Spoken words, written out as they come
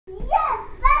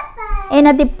In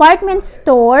a department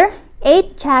store,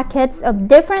 8 jackets of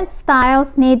different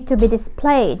styles need to be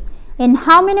displayed. In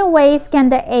how many ways can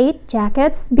the 8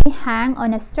 jackets be hung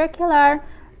on a circular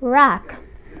rack?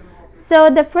 So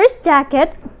the first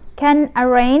jacket can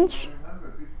arrange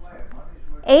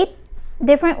 8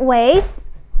 different ways,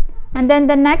 and then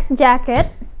the next jacket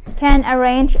can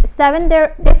arrange 7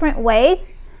 different ways,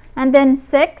 and then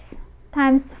 6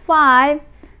 times 5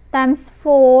 times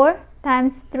 4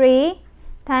 times 3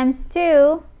 times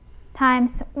 2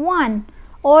 times 1,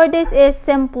 or this is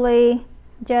simply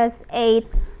just 8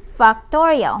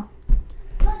 factorial.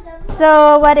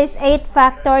 So what is 8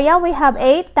 factorial? We have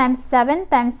 8 times 7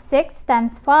 times 6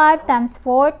 times 5 times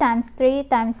 4 times 3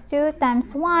 times 2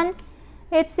 times 1.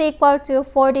 It's equal to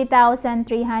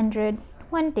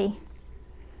 40,320.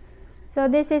 So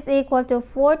this is equal to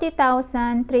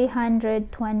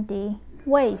 40,320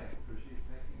 ways.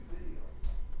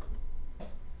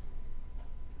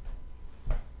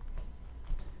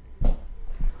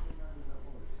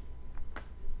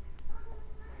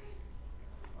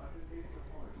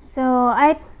 So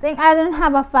I think I don't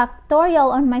have a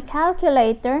factorial on my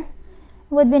calculator. It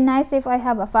would be nice if I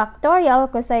have a factorial,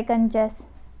 because I can just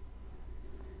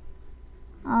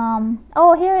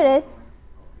oh, here it is.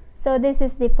 So this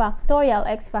is the factorial,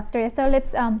 x factorial. So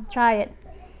let's try it.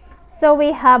 So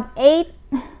we have 8.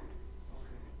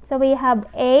 So we have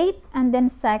 8 and then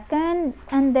second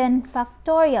and then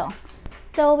factorial.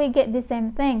 So we get the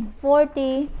same thing,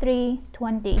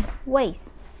 4320 ways.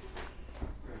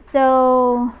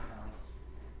 So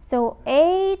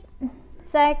 8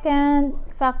 second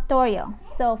factorial,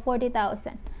 so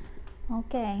 40,000.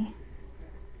 Okay.